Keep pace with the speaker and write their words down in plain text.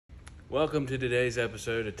Welcome to today's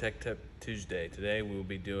episode of Tech Tip Tuesday. Today we will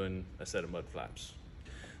be doing a set of mud flaps.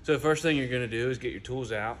 So the first thing you're going to do is get your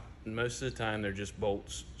tools out. And most of the time they're just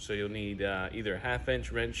bolts. So you'll need either a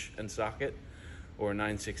 1/2" wrench and socket or a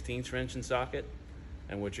 9/16 wrench and socket.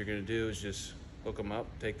 And what you're going to do is just hook them up,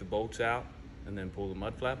 take the bolts out, and then pull the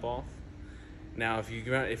mud flap off. Now if you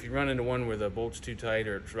run into one where the bolt's too tight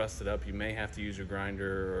or it's rusted up, you may have to use a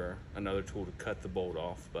grinder or another tool to cut the bolt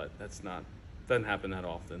off, but doesn't happen that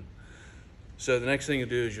often. So the next thing you'll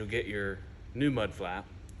do is you'll get your new mud flap.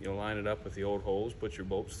 You'll line it up with the old holes, put your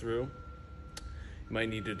bolts through. You might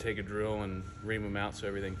need to take a drill and ream them out so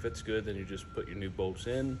everything fits good. Then you just put your new bolts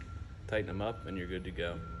in, tighten them up, and you're good to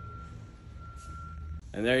go.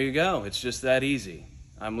 And there you go. It's just that easy.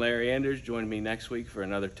 I'm Larry Anders. Join me next week for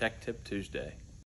another Tech Tip Tuesday.